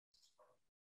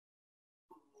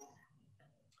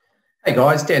Hey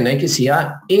guys, Dan Nikas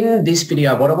here. In this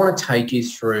video, what I want to take you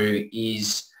through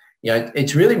is,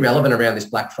 it's really relevant around this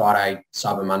Black Friday,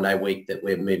 Cyber Monday week that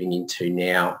we're moving into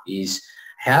now, is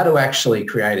how to actually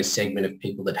create a segment of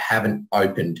people that haven't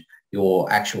opened your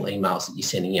actual emails that you're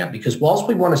sending out. Because whilst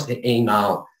we want us to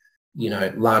email,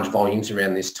 large volumes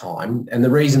around this time, and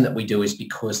the reason that we do is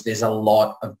because there's a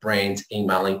lot of brands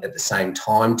emailing at the same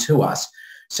time to us.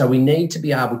 So we need to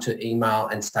be able to email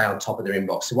and stay on top of their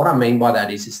inbox. So what I mean by that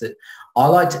is that I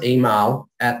like to email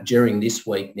during this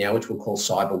week now, which we'll call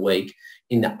Cyber Week,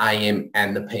 in the AM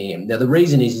and the PM. Now, the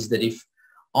reason is that if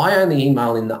I only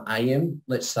email in the AM,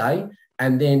 let's say,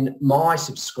 and then my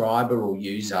subscriber or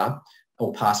user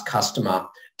or past customer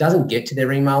doesn't get to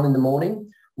their email in the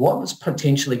morning, what's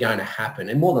potentially going to happen,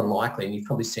 and more than likely, and you've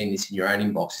probably seen this in your own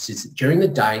inboxes, is that during the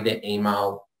day, their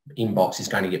email inbox is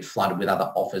going to get flooded with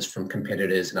other offers from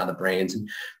competitors and other brands, and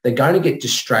they're going to get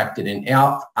distracted, and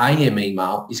our AM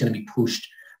email is going to be pushed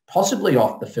possibly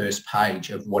off the first page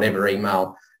of whatever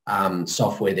email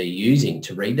software they're using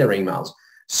to read their emails.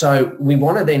 So we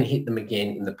want to then hit them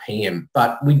again in the PM,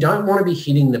 but we don't want to be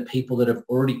hitting the people that have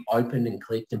already opened and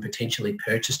clicked and potentially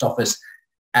purchased off us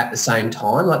at the same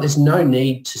time. Like, there's no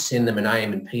need to send them an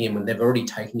AM and PM when they've already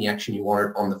taken the action you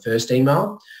wanted on the first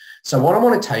email. So what I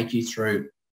want to take you through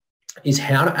is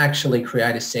how to actually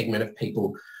create a segment of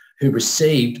people who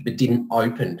received but didn't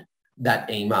open that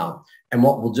email. And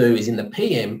what we'll do is in the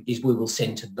PM is we will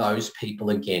send to those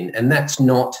people again. And that's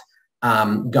not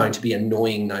going to be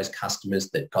annoying those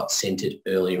customers that got sent it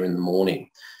earlier in the morning.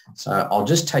 So I'll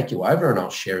just take you over and I'll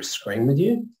share a screen with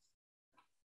you.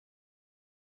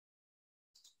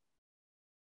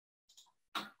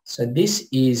 So this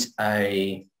is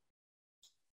a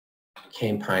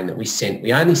campaign that we sent.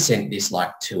 We only sent this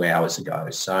like 2 hours ago.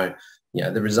 So,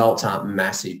 the results aren't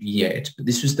massive yet, but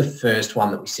this was the first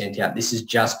one that we sent out. This is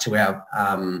just to our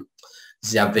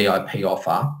VIP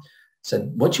offer. So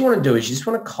what you want to do is you just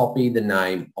want to copy the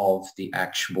name of the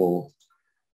actual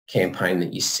campaign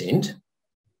that you sent,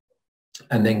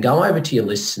 and then go over to your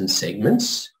lists and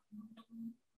segments.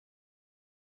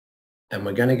 And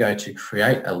we're going to go to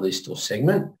create a list or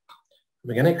segment.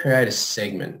 We're going to create a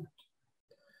segment.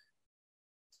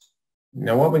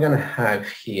 Now, what we're going to have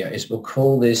here is we'll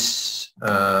call this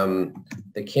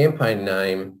the campaign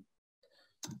name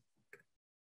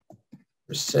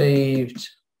received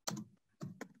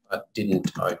but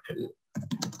didn't open.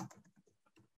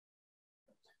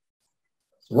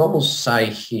 So what we'll say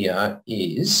here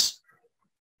is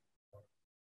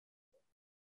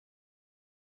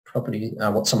property,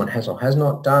 what someone has or has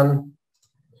not done.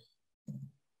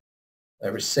 They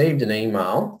received an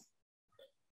email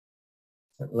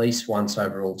at least once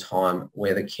over all time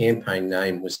where the campaign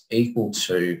name was equal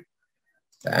to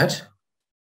that,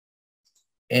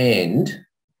 and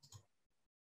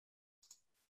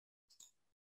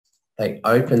they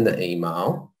opened the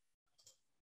email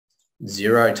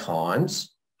 0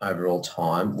 times over all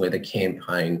time where the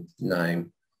campaign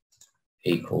name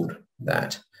equaled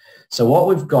that. So what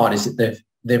we've got is that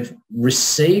they've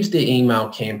received the email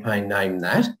campaign name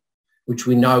that, which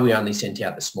we know we only sent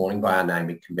out this morning by our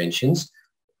naming conventions,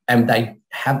 and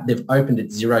they've opened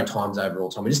it 0 times over all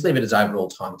time. We just leave it as over all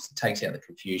time because it takes out the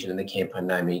confusion, and the campaign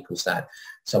name equals that.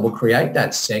 So we'll create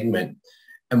that segment.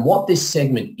 And what this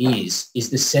segment is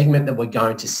the segment that we're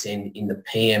going to send in the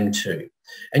PM to.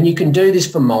 And you can do this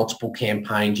for multiple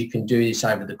campaigns. You can do this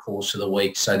over the course of the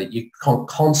week so that you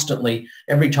constantly,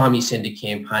 every time you send a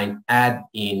campaign, add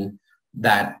in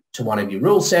that to one of your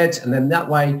rule sets. And then that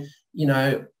way,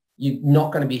 you're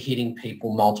not going to be hitting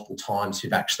people multiple times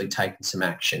who've actually taken some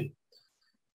action.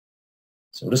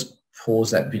 So we'll just pause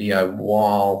that video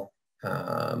while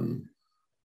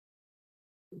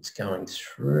it's going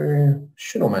through.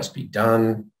 Should almost be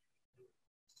done.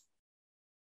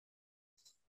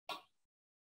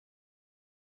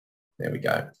 There we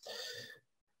go.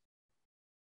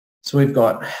 So we've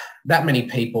got that many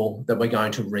people that we're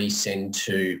going to resend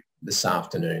to this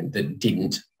afternoon that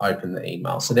didn't open the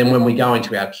email. So then when we go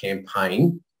into our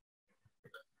campaign,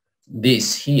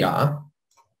 this here,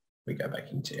 we go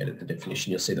back into edit the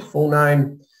definition, you'll see the full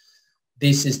name.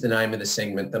 This is the name of the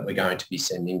segment that we're going to be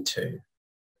sending to.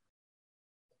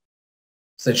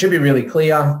 So it should be really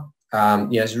clear.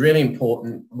 It's really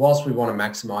important. Whilst we want to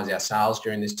maximize our sales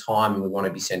during this time and we want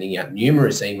to be sending out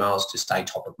numerous emails to stay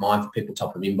top of mind for people,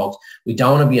 top of inbox, we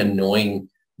don't want to be annoying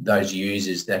those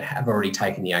users that have already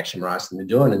taken the action we're asking them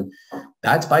to do. And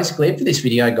that's basically it for this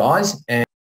video, guys. And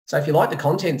So if you like the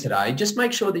content today, just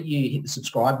make sure that you hit the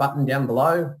subscribe button down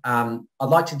below. I'd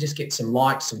like to just get some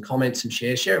likes, some comments, some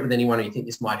shares. Share it with anyone who you think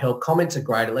this might help. Comments are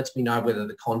great. It lets me know whether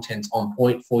the content's on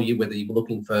point for you, whether you're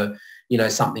looking for,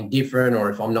 something different, or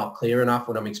if I'm not clear enough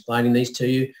when I'm explaining these to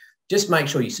you. Just make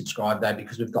sure you subscribe though,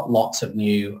 because we've got lots of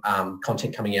new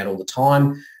content coming out all the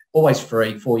time. Always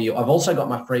free for you. I've also got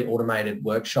my free automated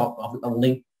workshop. I've got a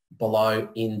link below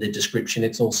in the description.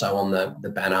 It's also on the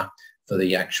banner for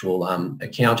the actual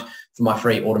account for my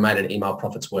free automated email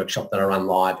profits workshop that I run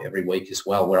live every week as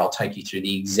well, where I'll take you through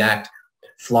the exact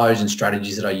flows and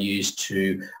strategies that I use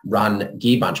to run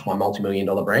Gearbunch, my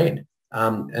multi-million-dollar brand.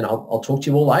 And I'll talk to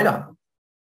you all later.